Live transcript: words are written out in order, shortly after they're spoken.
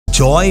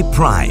Joy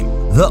Prime,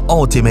 the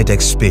ultimate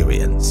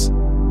experience.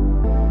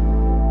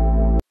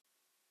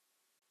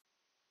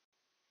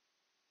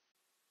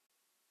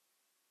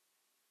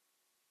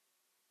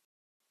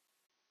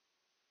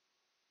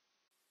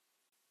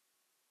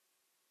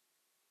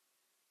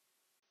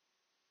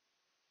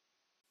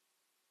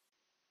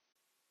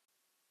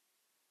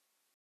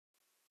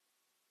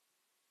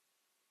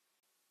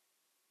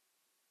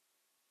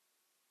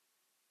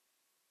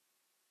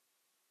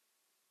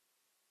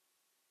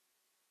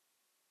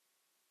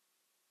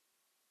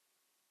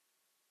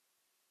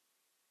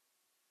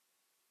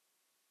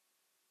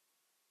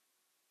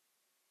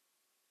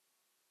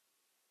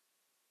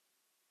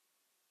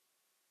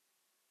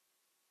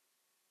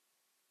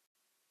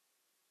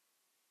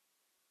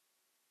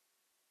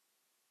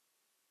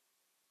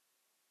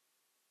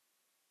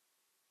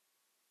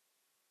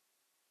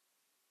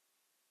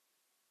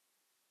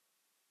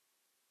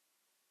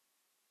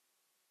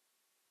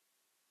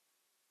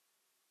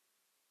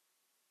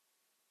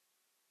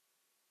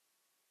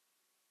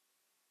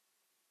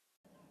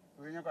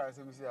 We don't have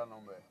a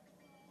number.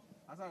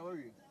 I said, where are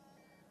you?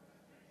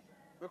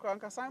 We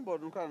can't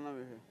signboard. We can't number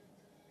here.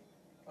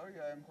 Oh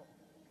yeah, I'm.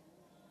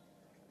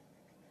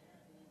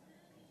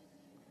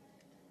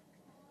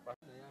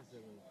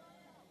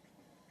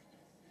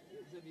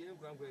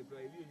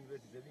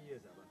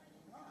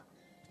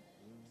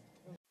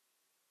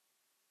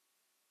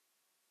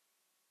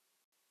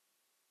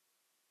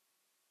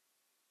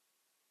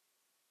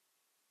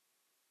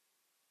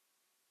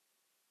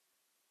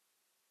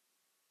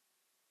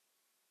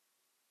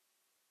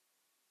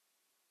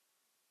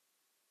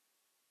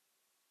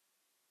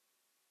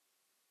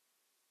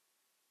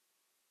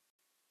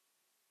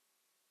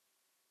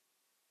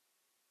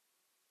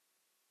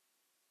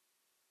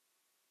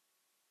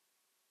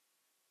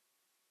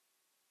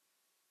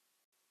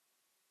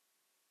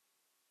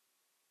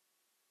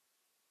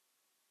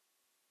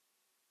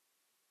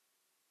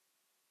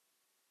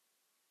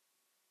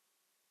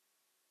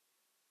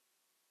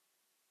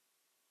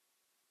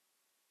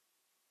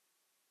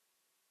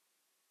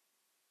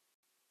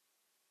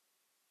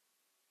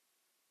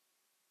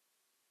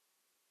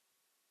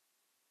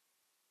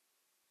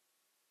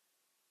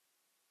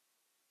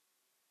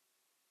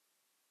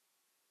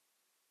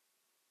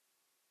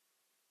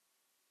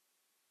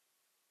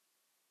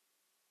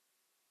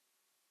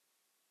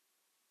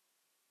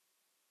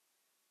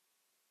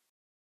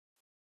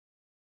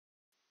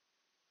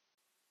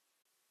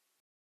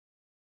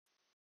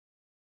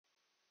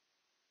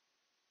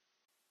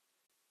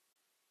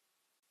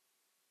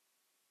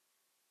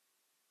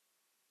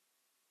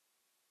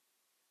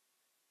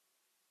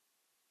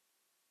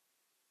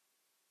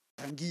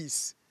 And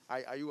geese.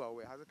 Are you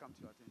aware? Has it come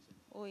to your attention?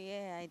 Oh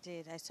yeah, I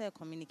did. I saw a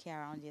communique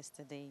around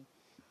yesterday,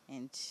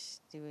 and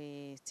they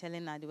were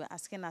telling us, they were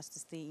asking us to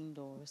stay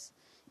indoors.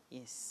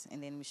 Yes,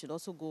 and then we should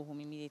also go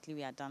home immediately.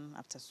 We are done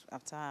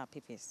after our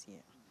papers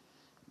here.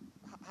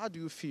 How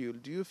do you feel?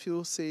 Do you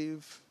feel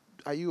safe?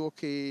 Are you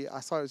okay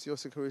as far as your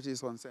security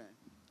is concerned?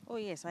 Oh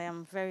yes, I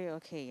am very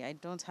okay. I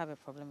don't have a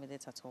problem with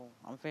it at all.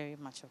 I'm very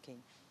much okay.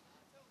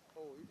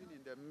 Oh, even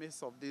in the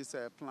midst of these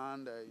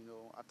planned,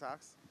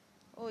 attacks.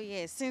 Oh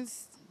yes,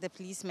 since the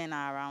policemen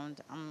are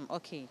around, I'm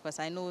okay because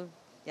I know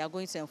they are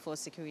going to enforce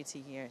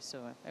security here,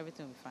 so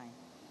everything will be fine.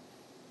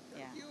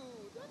 Yeah. Thank you.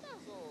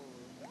 That's all.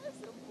 Very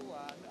simple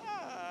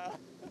one.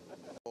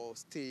 Or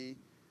stay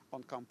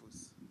on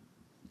campus.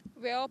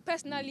 Well,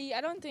 personally,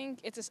 I don't think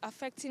it is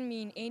affecting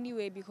me in any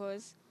way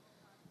because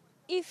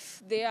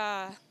if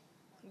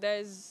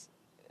there's,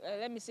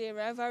 let me say,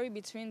 rivalry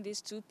between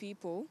these two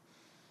people,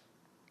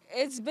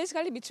 it's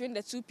basically between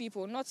the two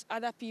people, not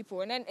other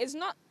people. And then it's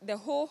not the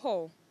whole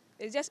hall.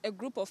 It's just a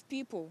group of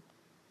people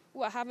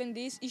who are having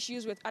these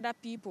issues with other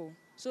people.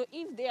 So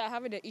if they are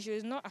having the issue,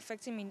 it's not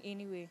affecting me in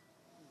any way.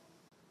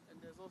 And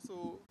there's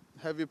also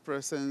heavy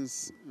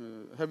presence,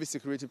 heavy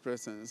security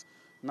presence.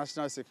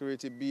 National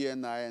security,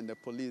 BNI, and the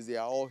police, they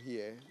are all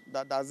here.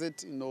 Does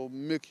it,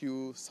 make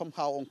you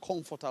somehow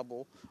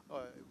uncomfortable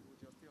with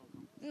your stay on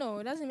campus? No,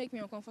 it doesn't make me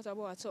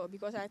uncomfortable at all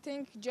because I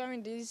think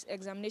during these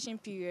examination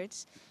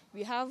periods,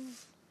 we have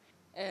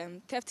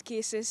theft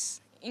cases,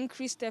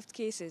 increased theft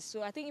cases.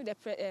 So I think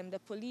if the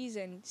police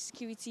and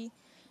security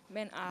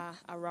men are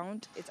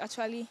around, it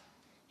actually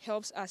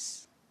helps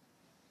us.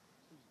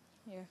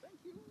 Yeah. Thank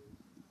you.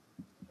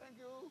 Thank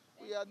you.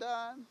 We are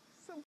done.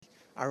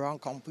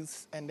 Around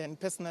campus, and then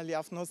personally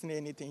I've not seen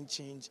anything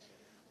change,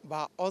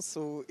 but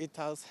also it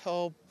has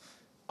helped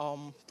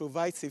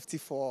provide safety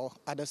for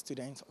other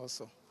students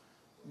also,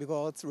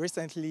 because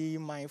recently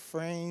my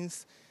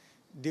friends,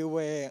 they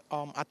were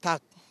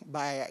attacked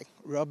by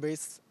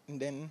robbers,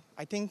 and then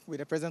I think with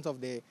the presence of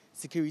the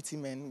security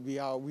men, we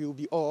will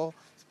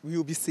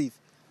be safe.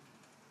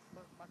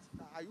 But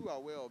are you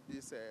aware of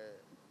this,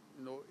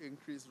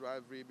 increased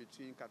rivalry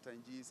between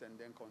Katanjis and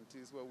then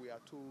Contis, where we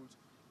are told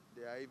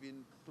they are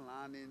even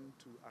planning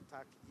to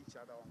attack each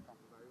other on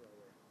campus? Are you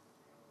aware?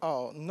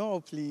 Oh,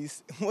 no,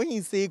 please. When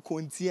you say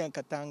Konti and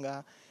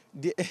Katanga,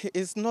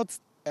 it's not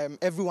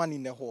everyone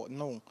in the hall,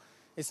 no.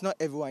 It's not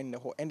everyone in the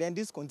hall. And then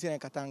this container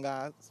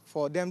Katanga,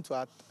 for them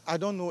to, I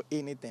don't know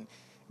anything.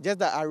 Just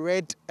that I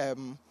read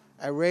a,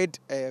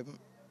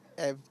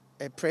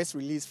 a press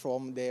release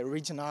from the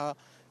regional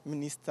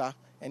minister,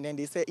 and then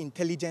they say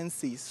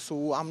intelligences.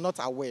 So I'm not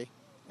aware,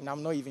 and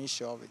I'm not even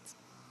sure of it.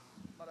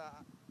 But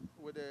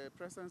with the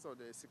presence of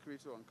the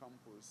security on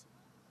campus,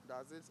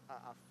 does it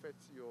affect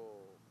your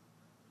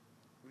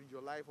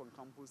life on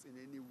campus in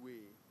any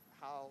way?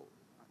 How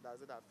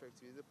does it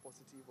affect you? Is it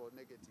positive or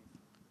negative?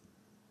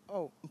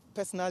 Oh,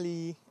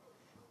 personally,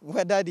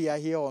 whether they are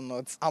here or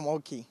not, I'm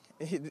okay.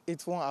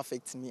 It won't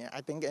affect me,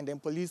 I think. And then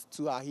police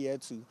too are here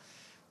to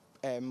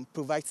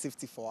provide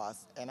safety for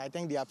us. And I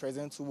think their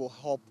presence will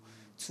help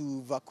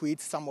to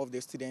evacuate some of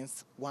the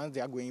students once they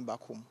are going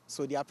back home.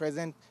 So their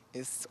presence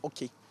is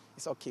okay.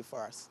 It's okay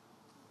for us.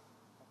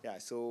 Yeah,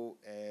 so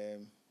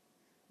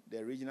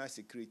the Regional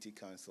Security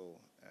Council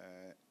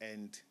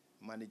and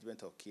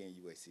management of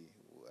KNUST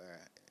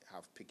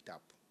have picked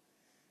up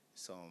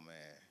some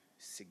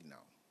signal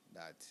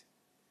that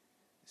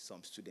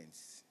some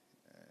students,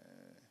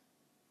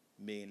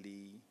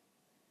 mainly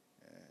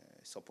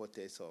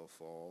supporters of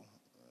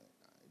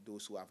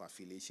those who have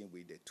affiliation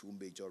with the two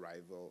major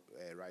rival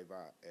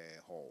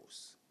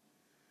halls,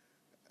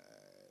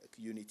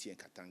 Unity and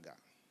Katanga,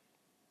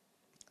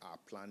 are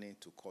planning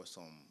to cause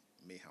some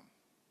mayhem.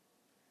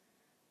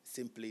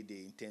 Simply,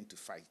 they intend to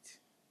fight.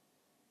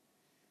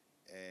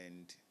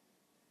 And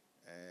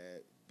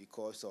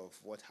because of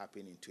what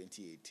happened in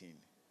 2018,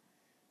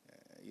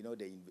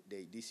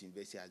 this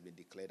university has been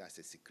declared as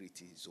a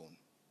security zone.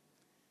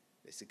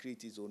 The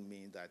security zone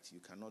means that you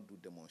cannot do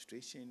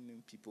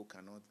demonstration, people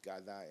cannot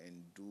gather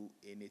and do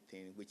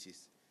anything which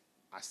is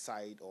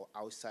aside or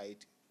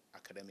outside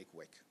academic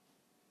work.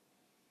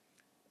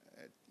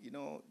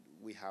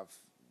 We have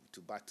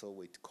to battle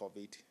with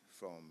COVID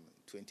from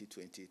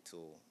 2020 to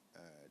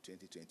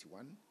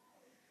 2021,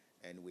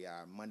 and we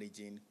are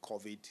managing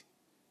COVID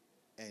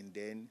and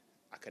then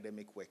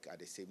academic work at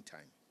the same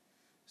time.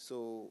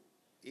 So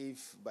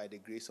if by the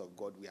grace of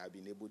God we have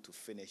been able to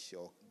finish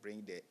or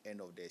bring the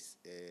end of this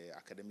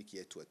academic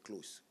year to a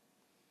close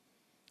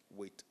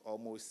with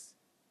almost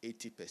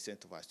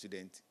 80% of our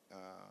students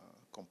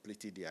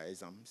completed their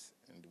exams,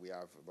 and we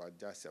have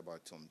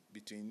about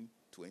between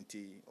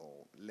 20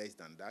 or less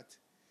than that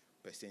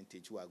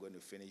percentage who are going to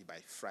finish by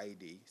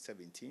Friday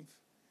 17th,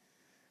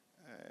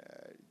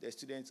 the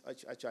students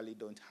actually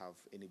don't have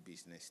any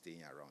business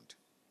staying around.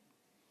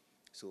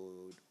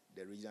 So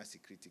the Regional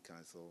Security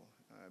Council,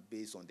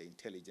 based on the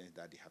intelligence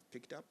that they have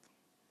picked up,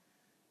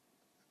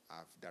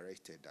 have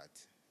directed that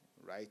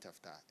right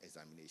after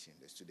examination,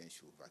 the students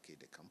should vacate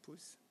the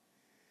campus,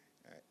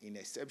 in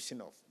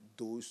exception of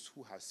those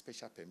who have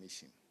special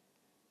permission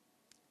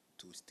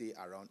to stay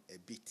around a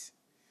bit.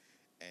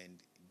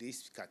 And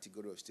this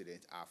category of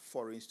students are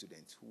foreign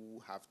students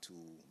who have to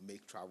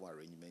make travel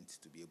arrangements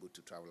to be able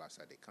to travel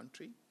outside the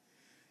country,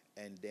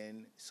 and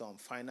then some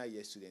final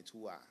year students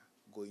who are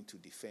going to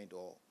defend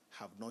or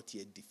have not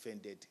yet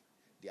defended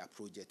their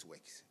project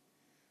works.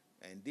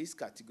 And this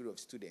category of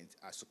students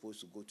are supposed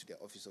to go to the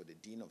office of the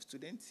Dean of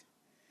Students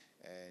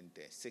and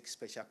seek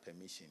special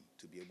permission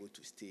to be able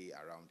to stay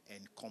around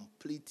and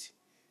complete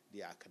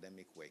their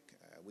academic work,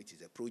 which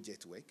is a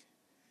project work,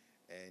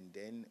 and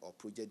then or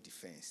project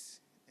defense,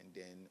 and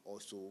then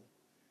also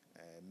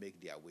make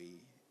their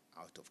way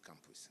out of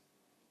campus.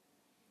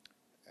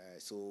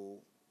 So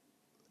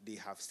they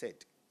have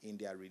said in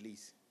their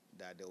release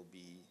that there will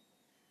be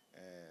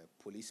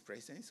police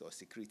presence or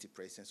security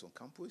presence on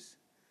campus.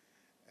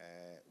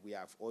 We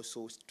have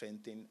also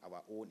strengthened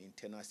our own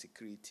internal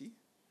security.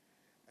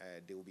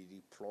 They will be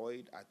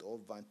deployed at all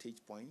vantage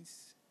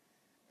points,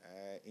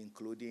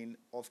 including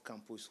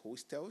off-campus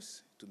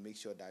hostels, to make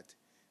sure that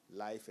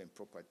life and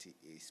property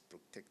is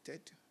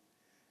protected,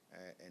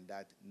 and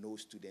that no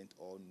student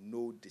or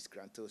no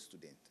disgruntled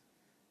student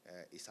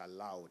is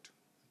allowed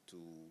to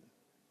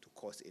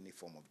cause any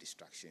form of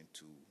distraction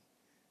to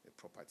the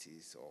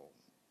properties or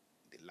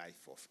the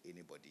life of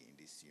anybody in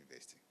this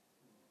university.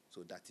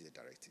 So that is the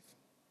directive.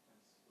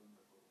 That's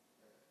wonderful.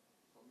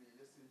 For me,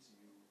 listening to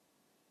you,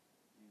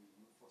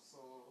 you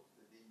foresaw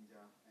the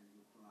danger and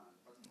you planned.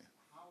 But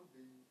how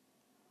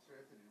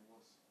threatening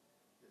was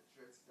the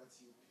threat that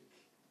you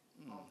picked?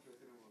 How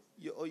threatening was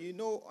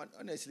it?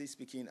 Honestly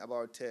speaking,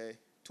 about 2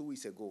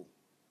 weeks ago,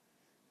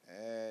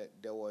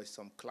 there was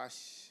some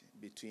clash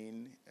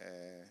between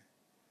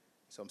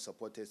some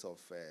supporters of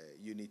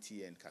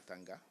Unity and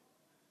Katanga,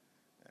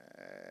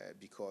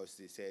 because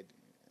they said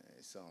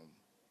some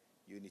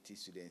Unity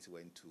students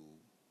went to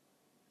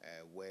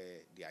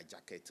wear their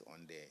jacket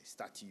on the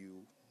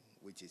statue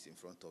which is in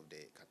front of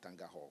the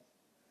Katanga Hall,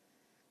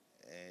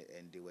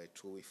 and they were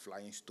throwing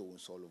flying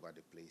stones all over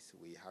the place.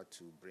 We had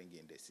to bring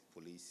in the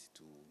police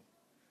to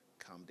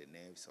calm the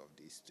nerves of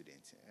these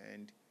students,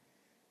 and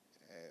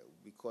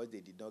because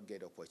they did not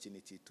get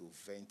opportunity to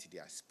vent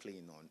their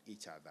spleen on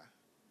each other,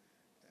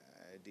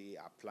 they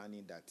are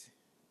planning that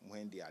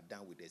when they are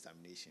done with the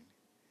examination,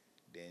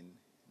 then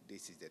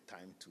this is the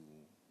time to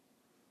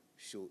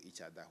show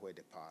each other where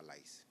the power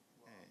lies.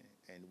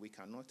 Wow. and we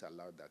cannot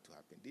allow that to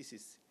happen. This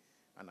is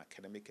an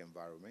academic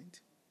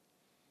environment.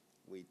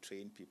 We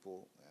train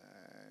people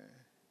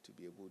to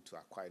be able to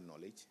acquire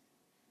knowledge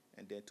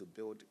and then to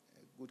build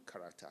a good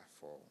character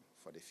for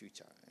the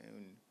future.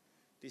 And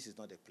this is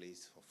not a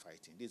place for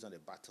fighting. This is not a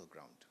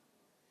battleground.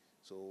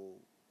 So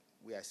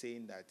we are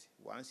saying that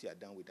once you are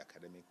done with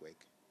academic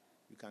work,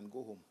 you can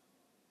go home.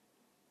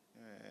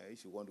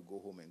 If you want to go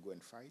home and go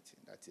and fight,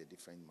 that's a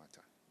different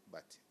matter.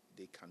 But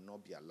they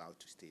cannot be allowed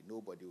to stay.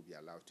 Nobody will be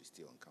allowed to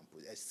stay on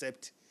campus,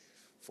 except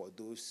for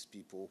those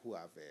people who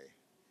have a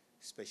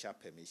special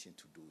permission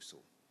to do so.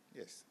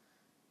 Yes.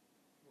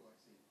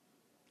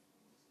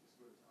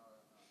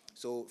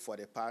 So for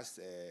the past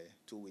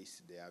 2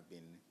 weeks, there have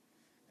been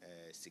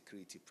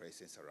security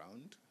presence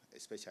around,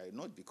 especially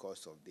not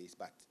because of this,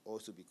 but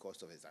also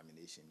because of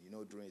examination. You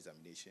know, during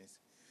examinations,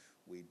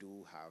 we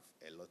do have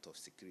a lot of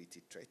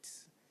security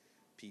threats.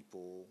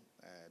 People,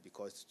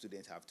 because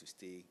students have to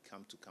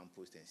come to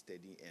campus and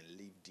study and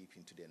live deep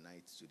into the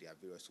night to their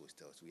various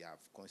hostels. We have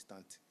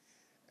constant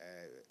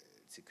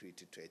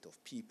security threat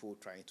of people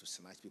trying to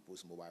snatch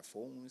people's mobile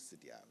phones,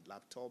 their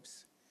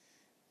laptops.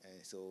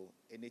 So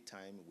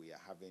anytime we are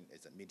having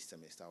as a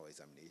mid-semester or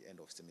end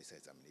of semester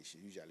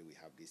examination, usually we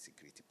have these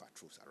security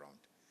patrols around.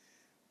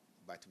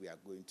 But we are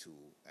going to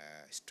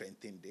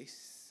strengthen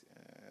this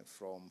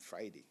from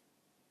Friday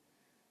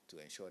to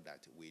ensure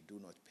that we do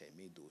not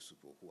permit those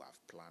people who have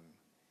planned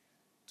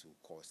to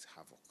cause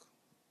havoc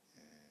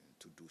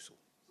to do so.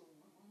 So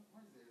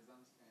when is the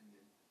exams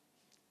ending?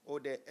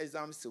 Oh, the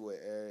exams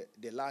were,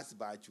 the last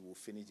batch will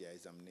finish their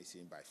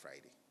examination by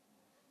Friday.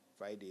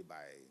 Friday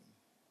by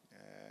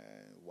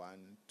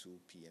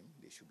 1-2 p.m.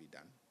 they should be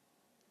done.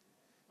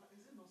 But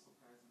is it not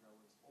surprising that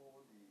with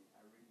all the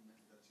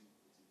arrangements that you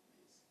put in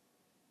place,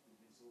 you've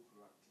been so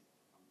proactive?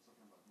 I'm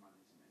talking about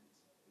management.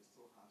 You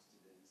still have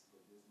students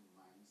with this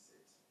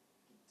mindset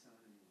to turn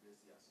the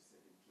university, as you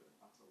said, into a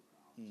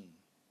battleground.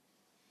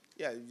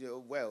 Yeah,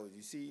 well,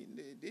 you see,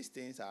 these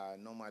things are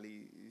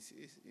normally, it's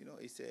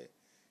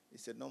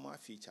a normal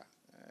feature.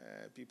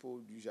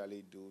 People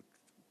usually do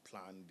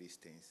plan these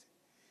things,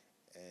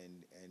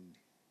 and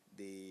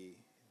they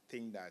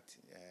think that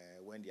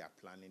when they are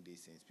planning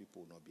these things,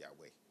 people will not be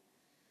aware.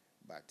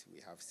 But we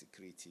have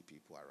security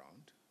people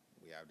around.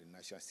 We have the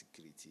national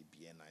security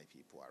BNI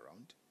people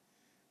around.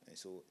 And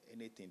so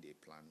anything they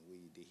plan,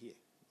 they hear.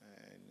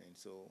 And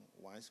so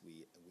once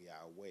we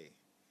are aware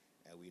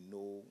and we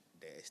know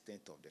the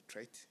extent of the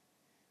threat,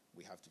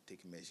 we have to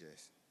take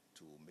measures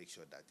to make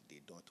sure that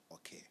they don't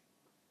occur.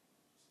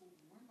 So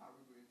when are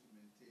we going to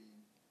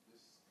maintain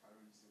this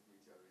current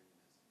security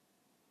arrangements?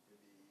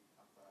 Maybe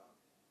after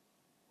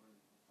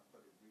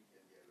the break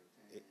and their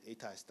return?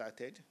 It has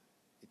started.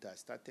 It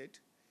has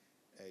started.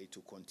 It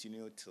will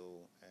continue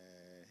till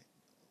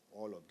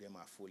all of them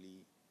are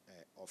fully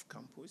off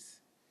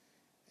campus.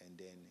 And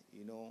then,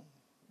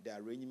 the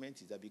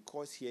arrangement is that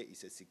because here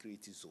is a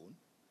security zone,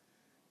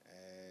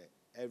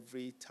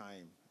 every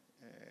time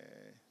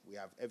we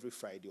have every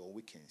Friday or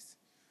weekends,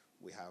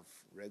 we have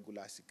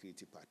regular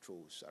security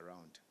patrols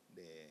around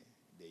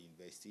the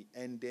university,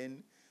 and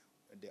then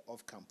the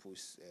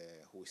off-campus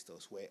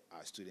hostels where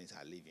our students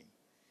are living.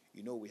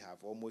 We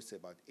have almost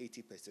about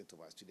 80%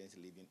 of our students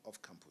living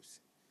off-campus.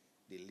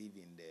 They live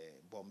in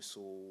the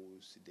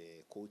Bomsos,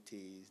 the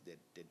Cotes, the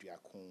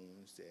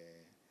Diacons,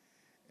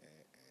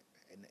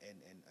 and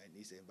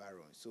its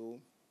environment.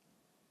 So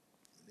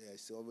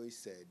there's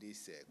always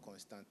this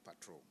constant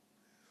patrol.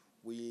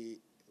 We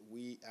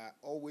are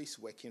always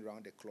working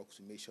around the clock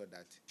to make sure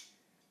that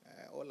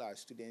all our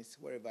students,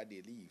 wherever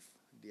they live,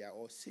 they are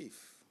all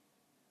safe.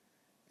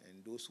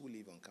 And those who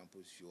live on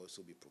campus should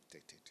also be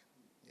protected.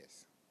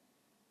 Yes.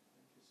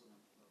 Thank you so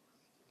much.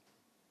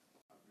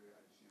 A very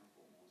additional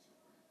for most of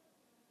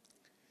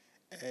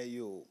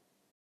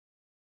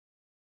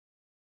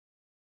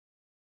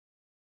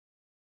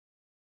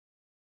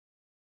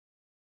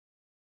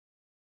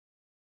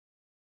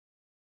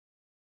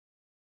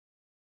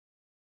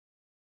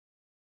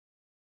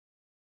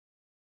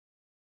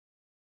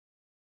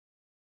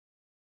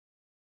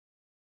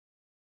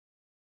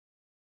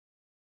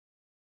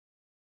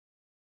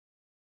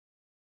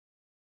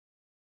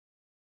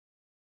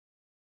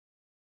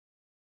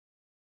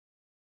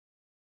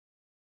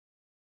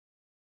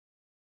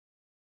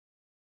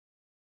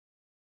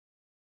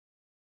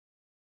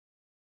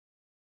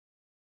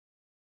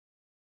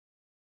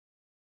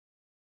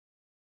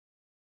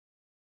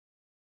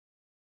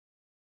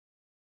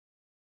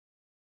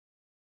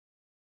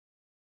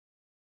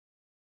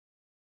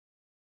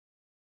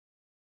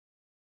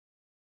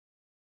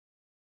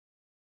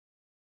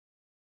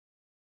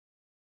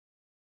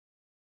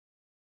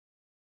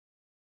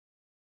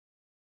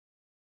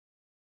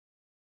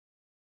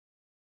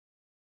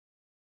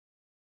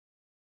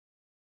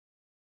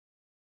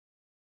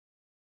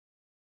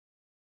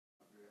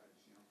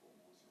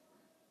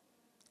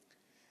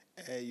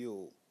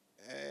You.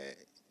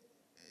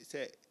 It's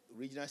a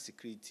regional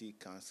security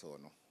council,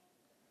 no.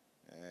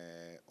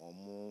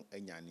 Omo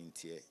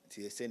enyanintie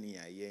tie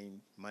senior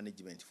yen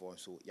management for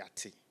so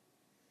yate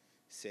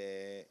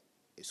say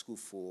a school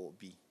for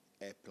be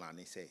a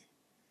plan say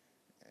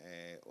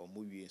or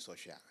movie in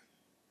social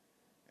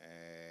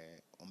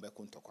on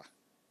Bekuntokwa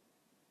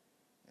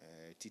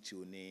teach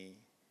you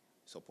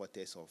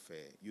supporters of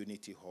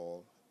Unity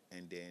Hall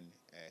and then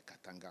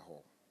Katanga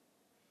Hall.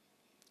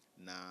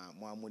 Na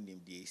Muamunim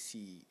DAC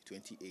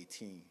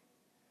 2018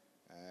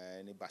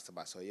 ni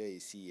basa yo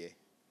AC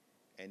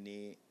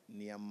any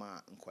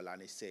Niama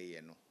Nkolane say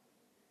no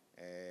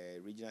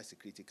Regional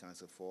Security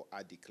Council for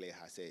I declare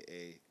has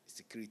a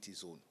security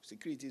zone.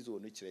 Security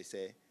zone which they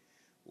say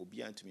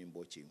obi antumi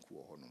mboche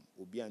nkuo hono.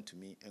 Obi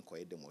antumi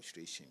enkoye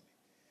demonstration.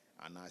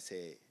 And I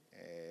say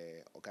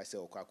okase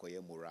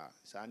okwakoye mura.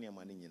 Sa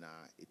niama ni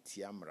nyina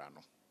etia mra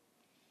no.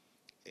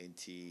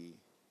 Enti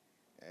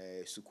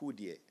sukuu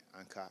de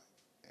anka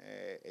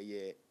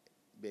eye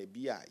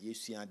baby a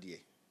yesua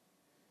de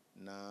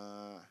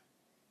na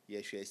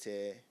yehwe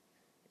se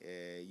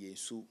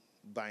yesu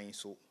ban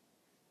so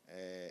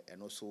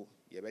and also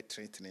ye be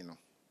trentene no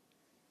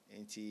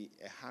enti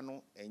ha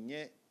no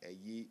enye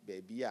ayi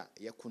baby a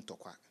ye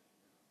kuntokwa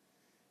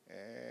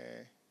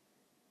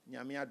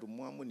nyame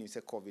adomo amuni se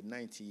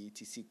COVID-19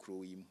 tc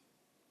kro yim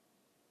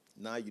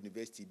na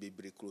university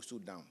bebre close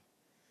down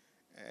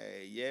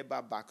ye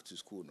ba back to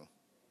school no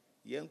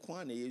ye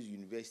nko na ye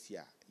university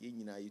a ye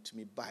nyina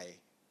yetumi bae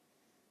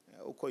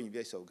okọ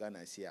University of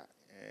Ghana sia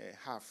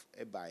half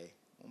e bae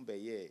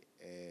mbe ye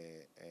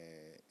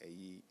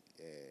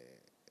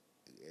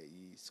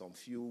some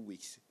few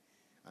weeks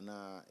and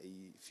a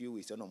few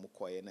weeks no mo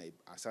koye na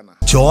asana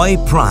Joy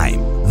Prime,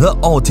 the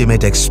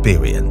ultimate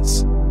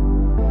experience.